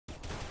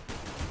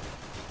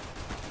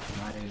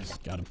That is.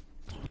 Got him.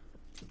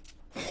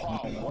 Wow,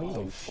 what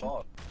the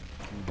fuck?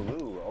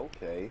 Blue,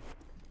 okay.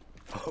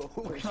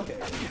 Okay.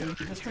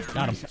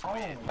 Got him. Oh,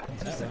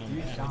 it's just a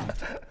huge shot.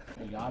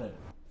 You got it.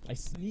 I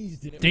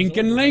sneezed and it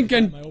Dinkin' was over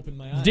Lincoln. by the time I opened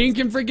my eyes.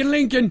 Dinkin' freaking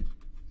Lincoln.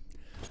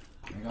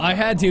 I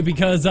had to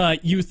because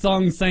you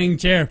sang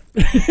chair.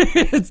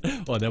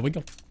 Oh, there we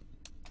go.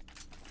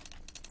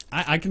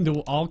 I can do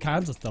all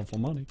kinds of stuff for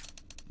money.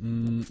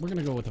 We're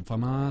gonna go with a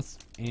FAMAS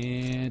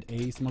and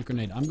a smoke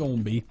grenade. I'm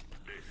going B.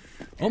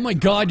 Oh my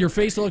god, your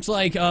face looks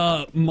like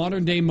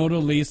modern day Mona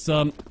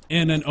Lisa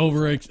in an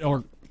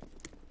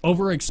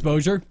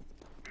overexposure.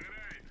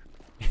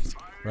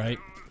 Right?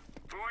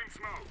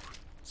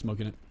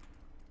 Smoking it.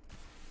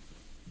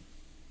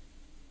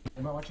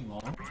 Am I watching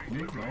long? No.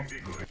 I'm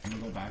gonna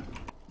go back.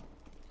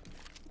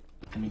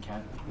 I mean,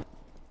 cat.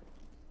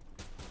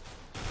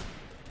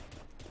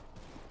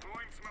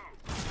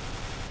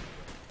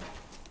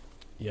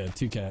 Yeah,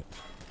 2 cat.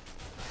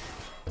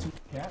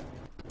 Cat?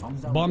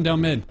 Bomb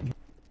down mid.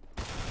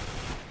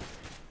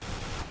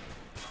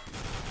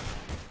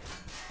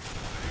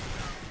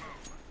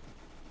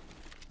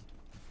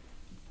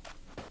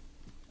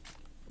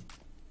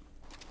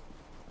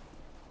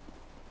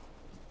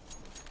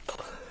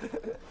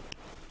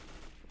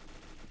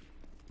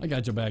 I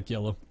got your back,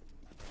 Yellow.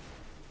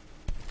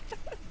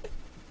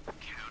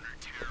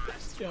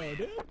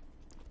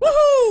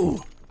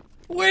 Woohoo!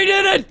 We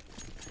did it!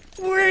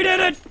 We did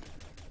it!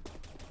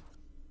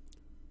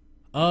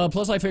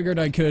 Plus I figured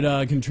I could,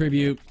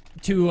 contribute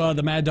to,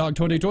 the Mad Dog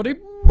 2020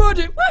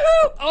 budget.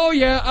 Woohoo! Oh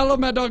yeah, I love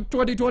Mad Dog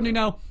 2020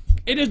 now.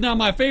 It is now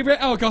my favorite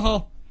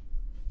alcohol.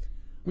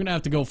 I'm gonna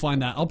have to go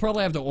find that. I'll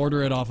probably have to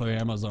order it off of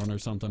Amazon or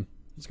something.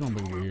 It's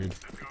gonna be weird.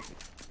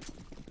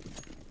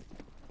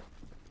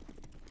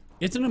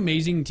 It's an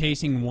amazing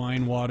tasting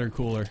wine water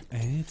cooler.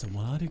 It's a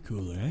water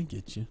cooler, I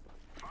get you.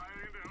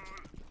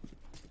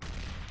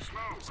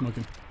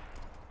 Smoking.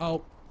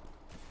 Oh.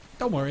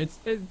 Don't worry,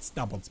 it's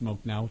double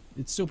smoke now.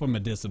 It's super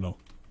medicinal.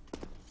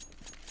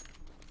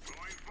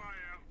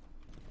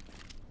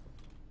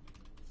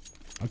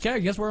 Okay, I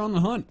guess we're on the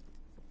hunt.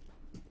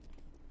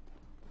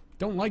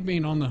 Don't like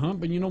being on the hunt,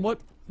 but you know what?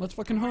 Let's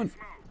fucking hunt.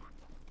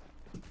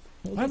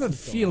 I have a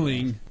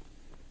feeling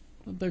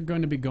that they're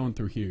going to be going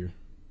through here.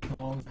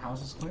 All the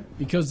houses clear?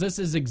 Because this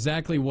is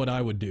exactly what I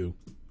would do.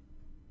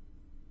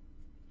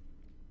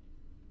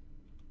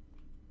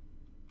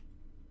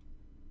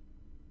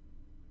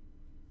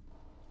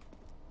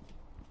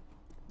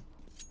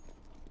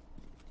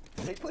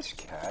 Did they push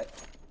cat?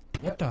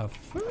 What the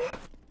fuck?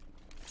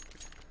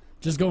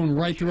 Just going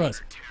right through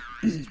us.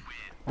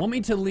 Want me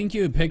to link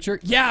you a picture?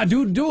 Yeah,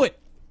 dude, do it!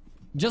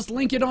 Just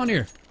link it on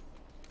here.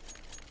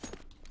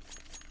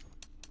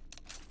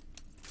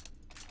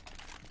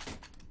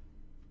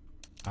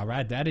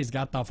 Alright, Daddy's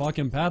got the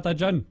fucking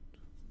pathogen.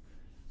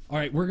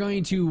 Alright, we're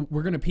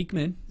gonna peek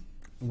mid.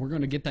 And we're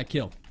gonna get that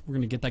kill. We're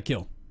gonna get that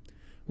kill.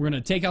 We're gonna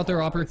take out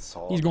their upper.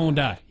 He's gonna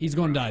die. He's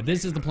gonna die.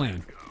 This is the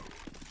plan.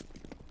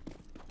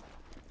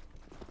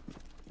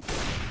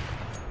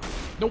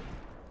 Nope.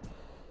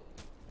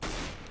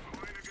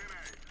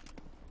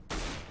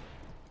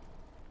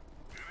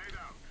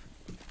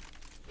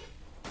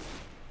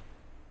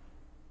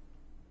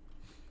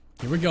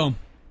 Here we go.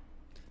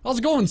 How's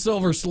it going,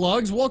 Silver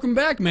Slugs? Welcome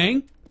back,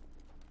 man.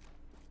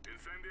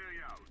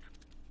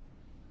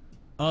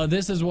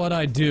 This is what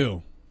I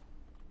do.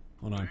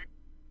 Hold on.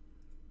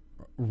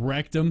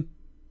 Rectum.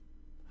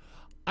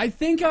 I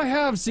think I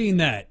have seen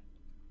that.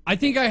 I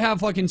think I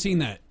have fucking seen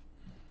that.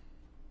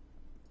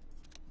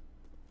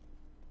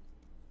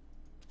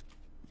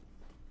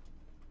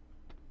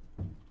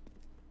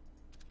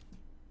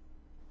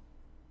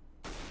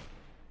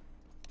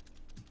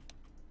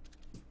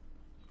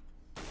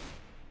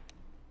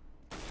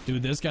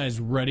 Dude, this guy's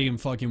ready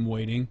and fucking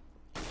waiting.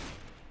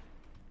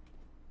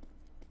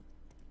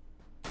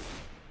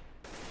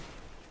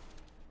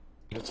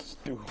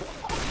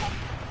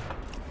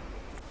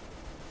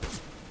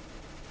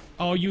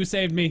 Oh, you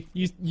saved me.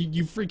 You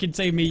freaking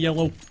saved me,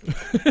 Yellow.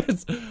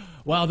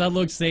 Wow, that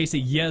looks Stacy.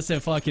 Yes,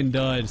 it fucking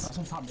does. That's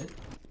on top mid.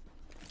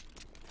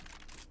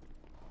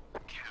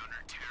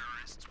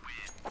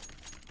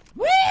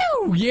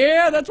 Woo!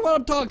 Yeah, that's what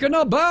I'm talking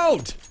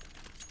about.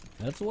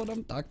 That's what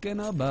I'm talking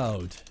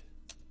about.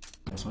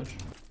 I switch.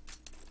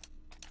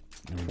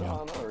 There we go.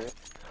 No, not really.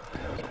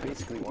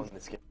 Basically won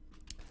this game.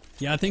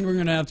 Yeah, I think we're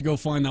gonna have to go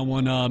find that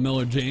one,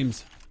 Miller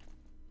James.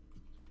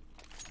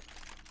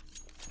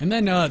 And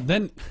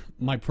then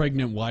my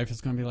pregnant wife is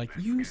gonna be like,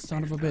 "You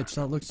son of a bitch,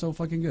 that looks so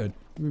fucking good."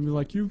 I'm gonna be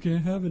like, "You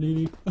can't have it,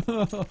 Edie."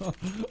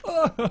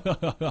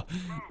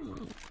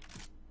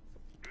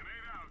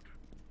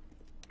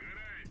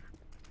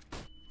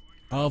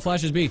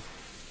 Flash is B.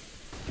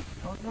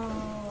 Oh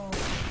no!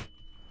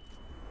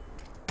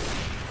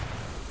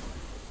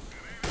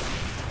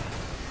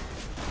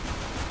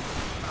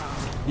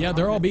 Yeah,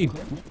 they're all B.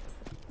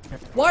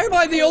 Why am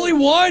I the only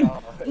one?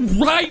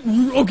 Right?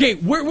 Okay,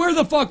 where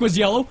the fuck was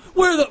Yellow?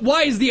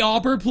 Why is the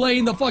Opper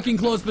playing the fucking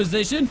close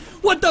position?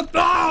 What the?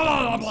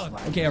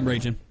 Okay, I'm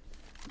raging.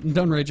 I'm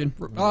done raging.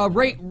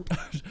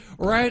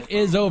 Red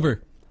is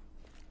over.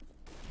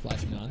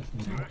 Flashing on.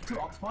 Two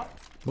op spot.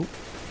 Oop.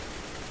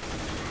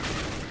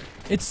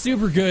 It's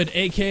super good.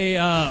 AKA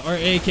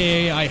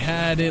I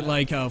had it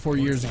like 4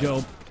 years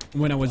ago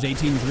when I was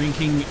 18,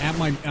 drinking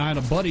at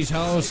a buddy's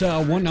house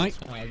one night,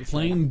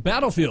 playing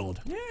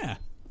Battlefield. Yeah,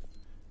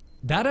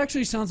 that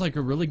actually sounds like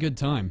a really good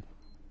time.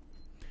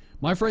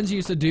 My friends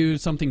used to do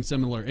something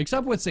similar,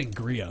 except with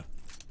sangria,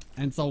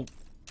 and so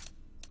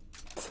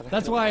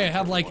that's why I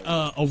have like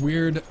a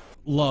weird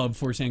love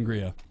for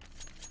sangria.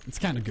 It's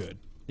kind of good.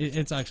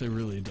 It's actually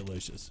really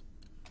delicious.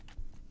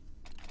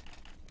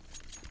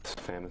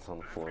 Famous on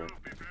the floor.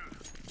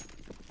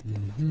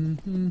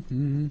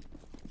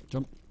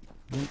 Jump.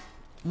 Jump.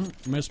 Oh,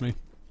 missed me.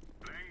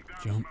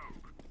 Jump.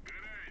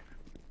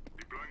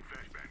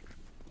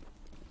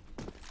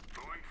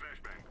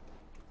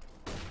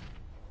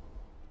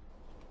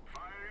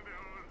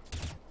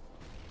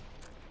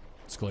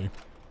 It's clear.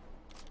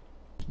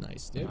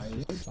 Nice, dude.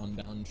 Nice. On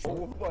down short.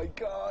 Oh my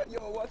god,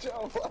 yo, watch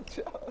out, watch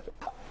out.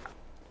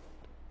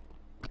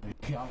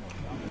 Yeah,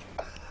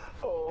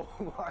 Oh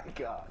my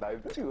god,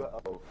 I'm too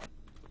low.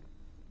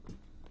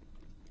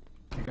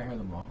 I think I heard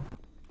them wrong.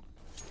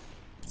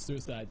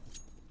 Suicide.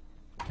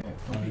 Okay.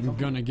 I'm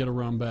gonna get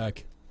around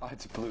back. Oh,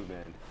 it's blue,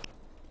 man.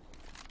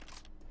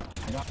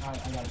 I got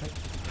a pick.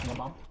 No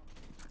bomb.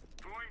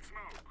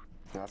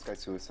 Last guy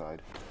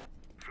suicide.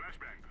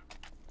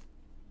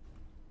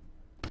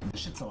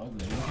 This shit's so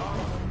ugly.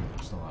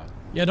 Just alive.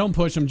 Yeah, don't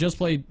push him. Just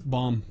play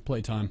bomb.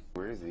 Play time.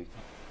 Where is he?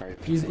 Alright.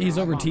 He's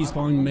over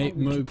T-spawn,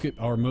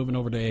 moving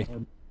over to A.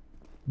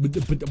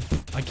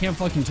 I can't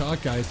fucking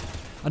talk, guys.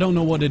 I don't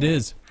know what it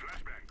is.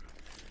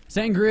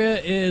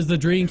 Sangria is the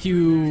drink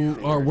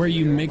where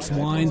you mix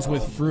wines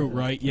with fruit,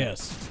 right?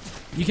 Yes.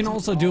 You can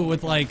also do it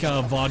with like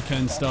vodka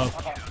and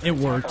stuff. It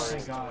works.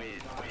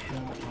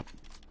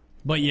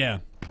 But yeah,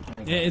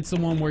 it's the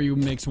one where you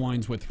mix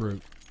wines with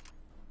fruit.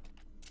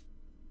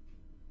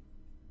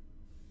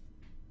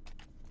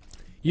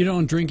 You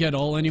don't drink at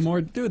all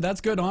anymore? Dude, that's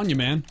good on you,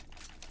 man.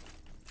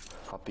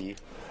 Copy.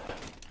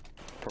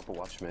 Purple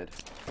watch mid.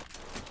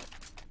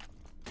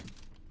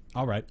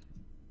 Alright.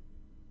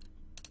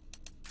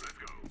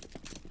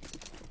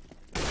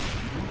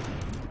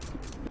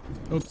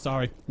 Oops,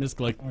 sorry.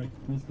 Misclick.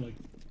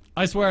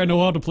 I swear I know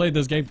how to play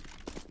this game.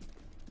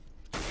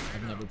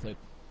 I've never played.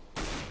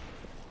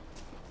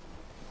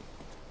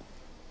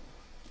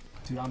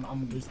 Dude,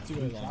 I'm There's two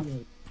way left.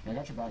 I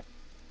got your back.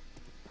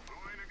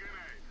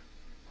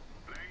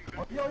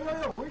 Oh,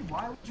 yo, wait,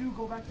 why would you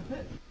go back to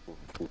pit?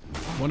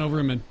 One over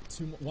him in.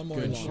 One more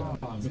Good long.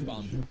 shot. With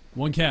bomb.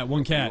 One cat,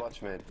 one cat.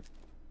 Watch mid.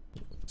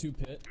 Two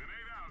pit.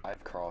 I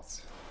have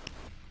cross.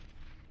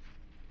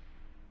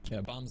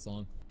 Yeah, bomb's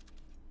long.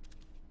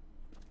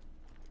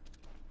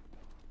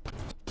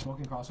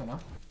 Smoking cross right now.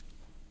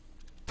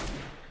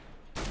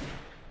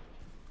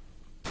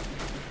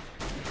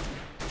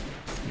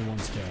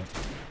 One's cat.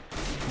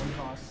 One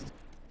cross.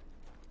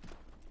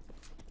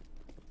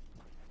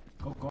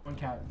 Go on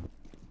cat.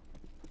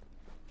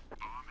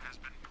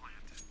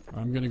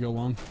 I'm gonna go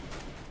long.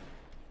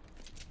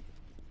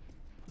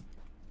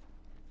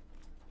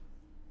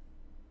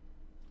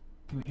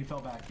 He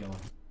fell back, yellow.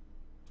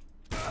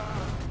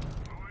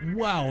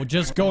 Wow,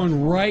 just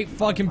going right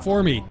fucking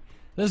for me.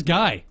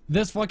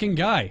 This fucking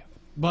guy.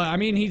 But I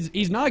mean,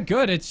 he's not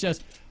good. It's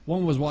just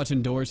one was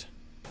watching doors.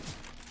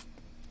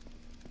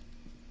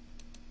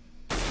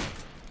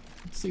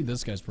 Let's see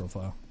this guy's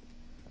profile.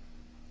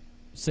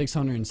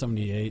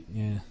 678.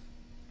 Yeah.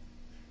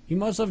 He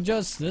must have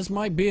this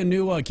might be a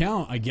new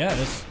account, I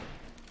guess.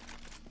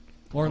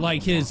 Or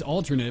like his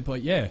alternate,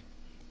 but yeah.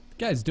 The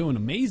guy's doing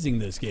amazing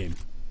this game.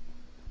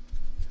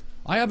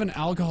 I have an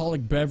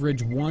alcoholic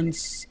beverage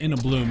once in a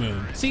blue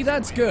moon. See,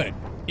 that's good.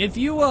 If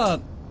you,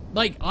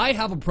 like, I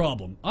have a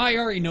problem. I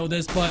already know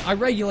this, but I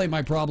regulate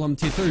my problem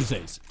to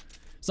Thursdays.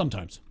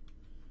 Sometimes.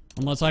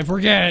 Unless I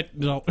forget.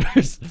 No.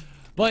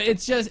 But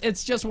it's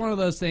just one of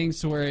those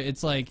things where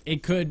it's like,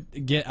 it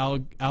could get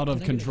out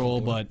of control,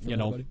 but, you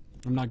know,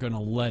 I'm not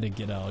gonna let it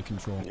get out of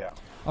control. Yeah.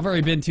 I've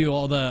already been to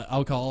all the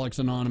Alcoholics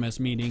Anonymous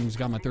meetings,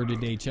 got my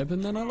 30-day chip,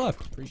 and then I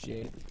left.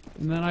 Appreciate it.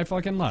 And then I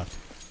fucking left.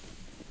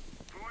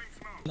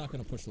 I'm not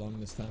gonna push long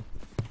this time.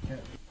 Okay.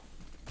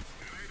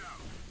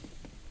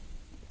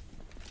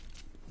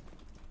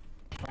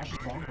 Flash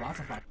is long, lots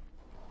of flash.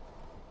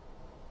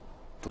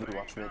 Blue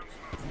watch mid.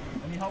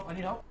 I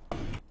need help.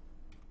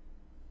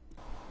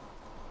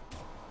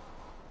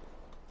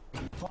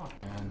 Fuck,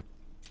 man.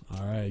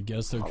 Alright,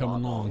 guess they're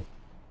coming long.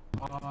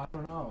 I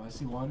don't know. I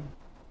see one.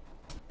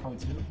 Probably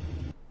two.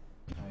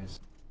 Nice.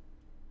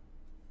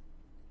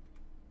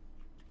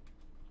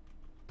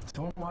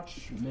 Someone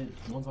watch mid.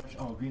 One's watching.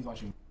 Oh, green's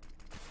watching.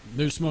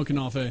 They're smoking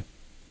off A.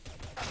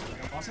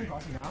 Crossing now.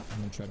 I'm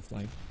gonna try to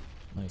flank.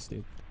 Nice,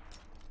 dude.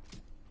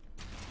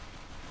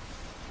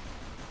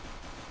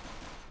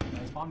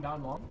 Nice. Bomb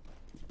down long.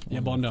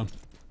 Yeah, bomb down.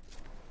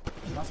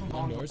 Got some On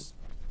bomb doors.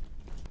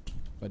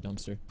 By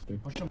dumpster.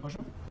 Push him.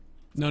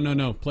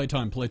 No. Play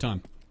time.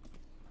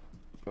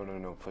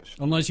 No, push.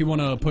 Unless you want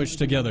to push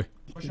together.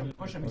 Push him.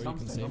 Or He's you can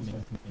dumpster. save me.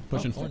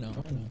 Pushing. Or no.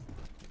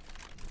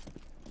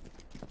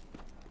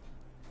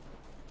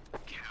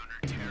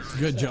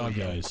 Good job,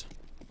 guys.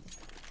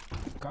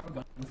 Got a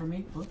gun for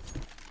me, Blue?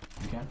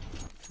 You can.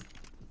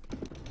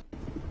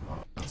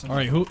 All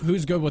right,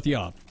 who's good with the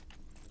op?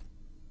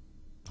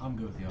 I'm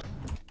good with you.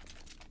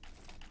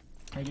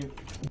 Thank you.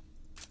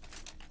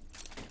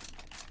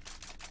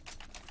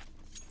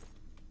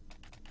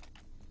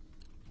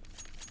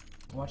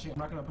 Watching. I'm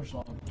not gonna push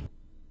long.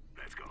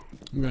 Let's go.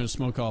 I'm gonna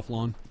smoke off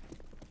long.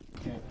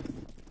 Okay.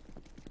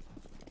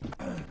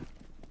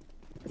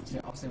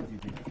 Yeah, I'll stay with you,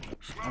 dude.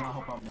 And I'll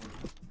help out more.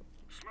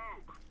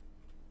 Smoke.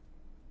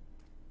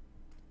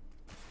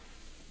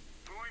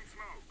 Throwing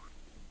smoke.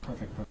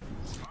 Perfect, perfect.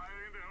 Fire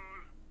in the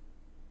hole.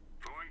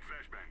 Throwing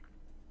flashbang.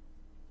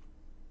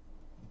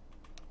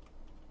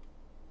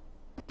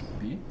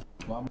 B?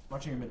 Well, I'm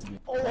watching your mid to B.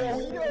 Oh,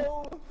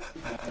 yo!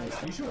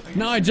 You should.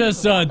 No, I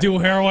just do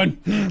heroin.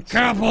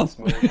 Careful.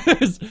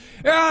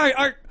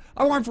 Yeah,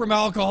 I went from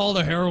alcohol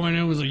to heroin.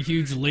 It was a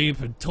huge leap,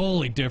 a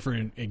totally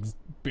different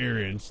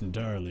experience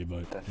entirely.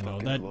 But you know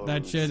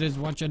that shit is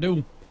what you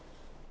do.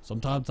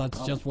 Sometimes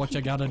that's just what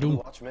you gotta do.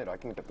 Watch mid, I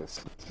can get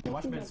this. Yeah,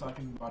 watch mid so I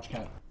can watch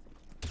cat.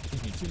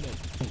 Give me 2 mid.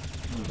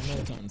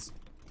 Lower tons.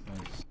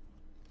 Nice.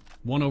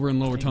 One over in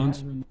lower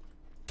tons.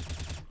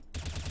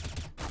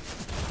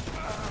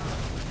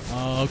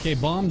 Okay,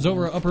 bombs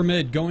over upper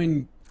mid.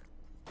 Going.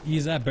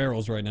 He's at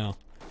barrels right now.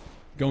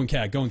 Going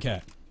cat. Going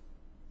cat.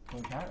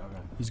 Going cat?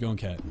 Okay. He's going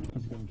cat.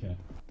 He's going cat.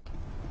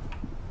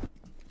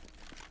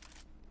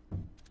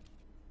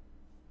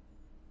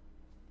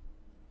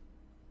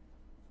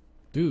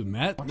 Dude,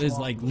 Matt is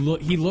like,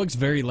 he looks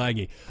very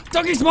laggy.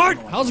 Dougie Smart!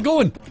 How's it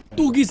going?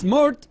 Dougie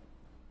Smart!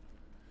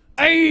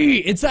 Hey,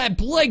 it's that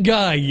Plague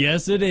Guy!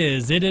 Yes, it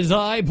is. It is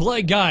I,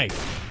 Plague Guy.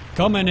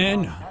 Coming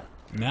in.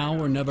 Now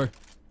or never.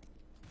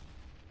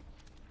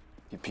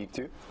 You peeked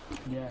too?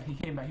 Yeah, he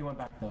came back. He went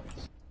back though.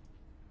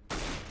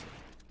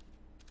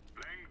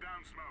 Laying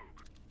down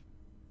smoke.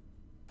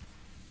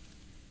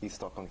 He's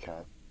stuck on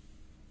cat.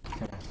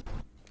 Okay.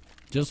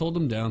 Just hold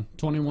him down.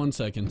 21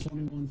 seconds.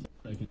 21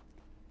 seconds.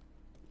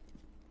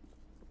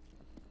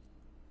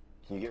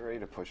 Can you get ready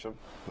to push him?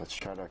 Let's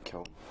try to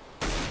kill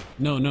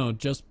him. No,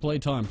 just play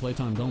time. Play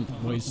time. Don't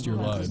waste your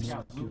Blue has a lives.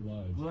 scout.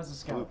 Blue has a Blue,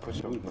 scout. push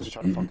him. Let's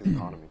try to fuck his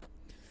economy.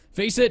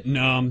 Face it?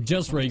 No,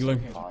 just regular.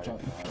 Okay,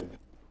 jump.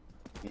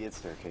 He hit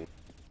staircase.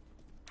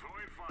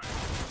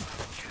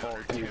 Oh,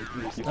 dude.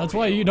 That's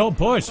why you don't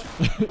push.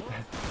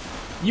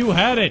 You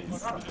had it.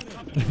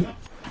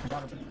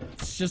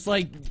 It's just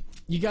like,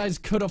 you guys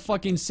could have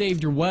fucking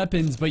saved your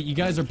weapons, but you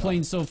guys are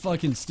playing so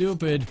fucking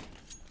stupid.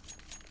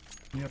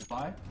 You have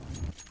fly?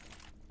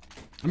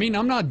 I mean,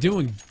 I'm not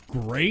doing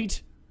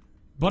great,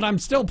 but I'm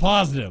still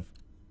positive.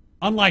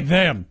 Unlike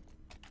them.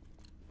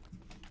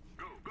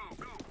 Go, go,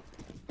 go.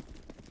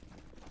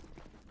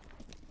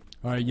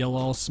 Alright, you'll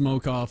all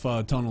smoke off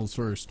tunnels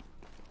first.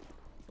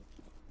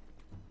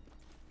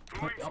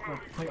 Play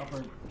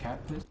upper cat,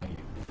 please. Thank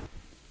you.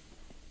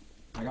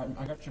 I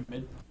got your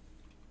mid.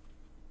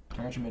 I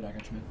got your mid.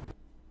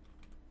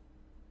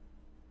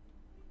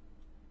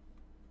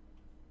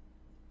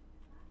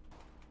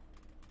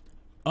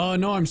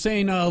 No, I'm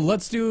saying,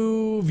 let's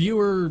do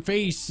viewer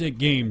face at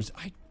games.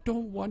 I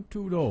don't want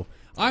to, though.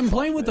 I'm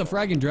playing with the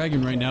Fragging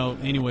Dragon right now,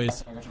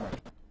 anyways. I got your back.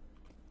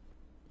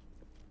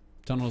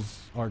 Tunnels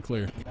are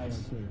clear.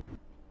 Nice.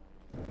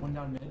 One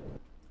down mid.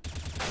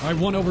 Alright,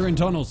 one over in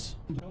tunnels.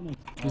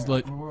 He's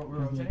lit. We're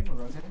rotating.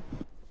 We're rotating.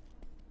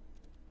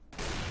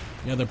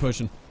 Yeah, they're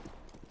pushing.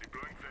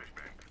 Deploying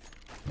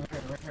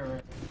flashbang. Right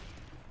here.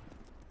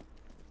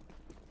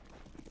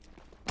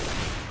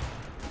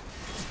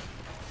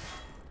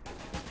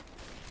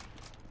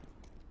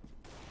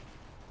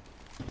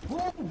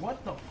 Whoa,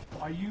 what the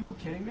are you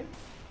kidding me?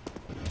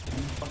 You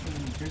fucking,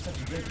 you're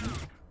such a dick, dude.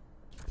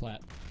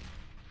 Plat.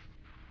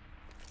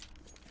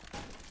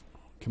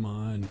 Come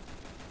on.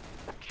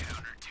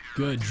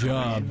 Good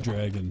job,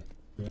 Dragon.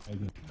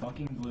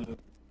 Fucking blue.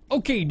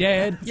 Okay,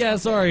 Dad. Yeah,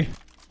 sorry.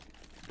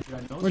 Dude,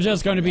 I know We're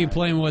just going to be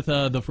playing with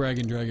the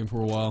Fragging Dragon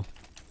for a while.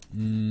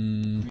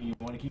 You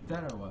want to keep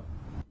that or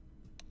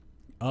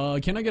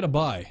what? Can I get a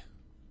buy?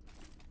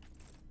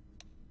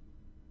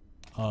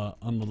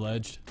 On the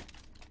ledge.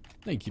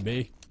 Thank you,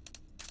 B.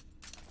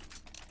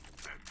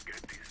 Let's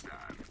get this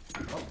done.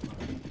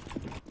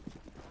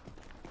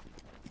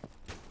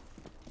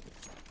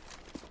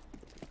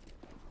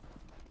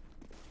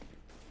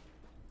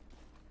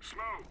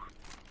 Smoke.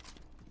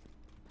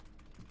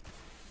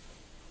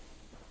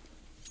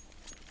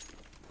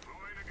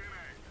 Throwing a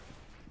grenade.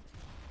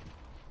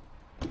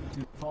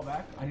 Dude, fall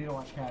back. I need to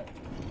watch cat.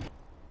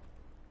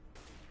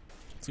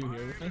 2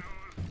 here with me.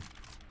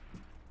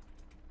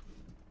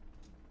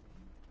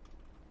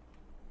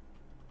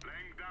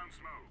 Laying down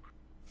smoke.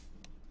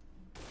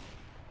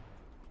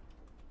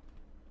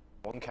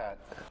 One cat.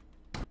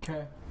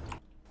 Okay.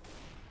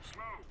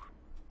 Smoke.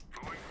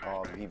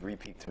 Throwing He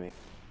re-peeked me.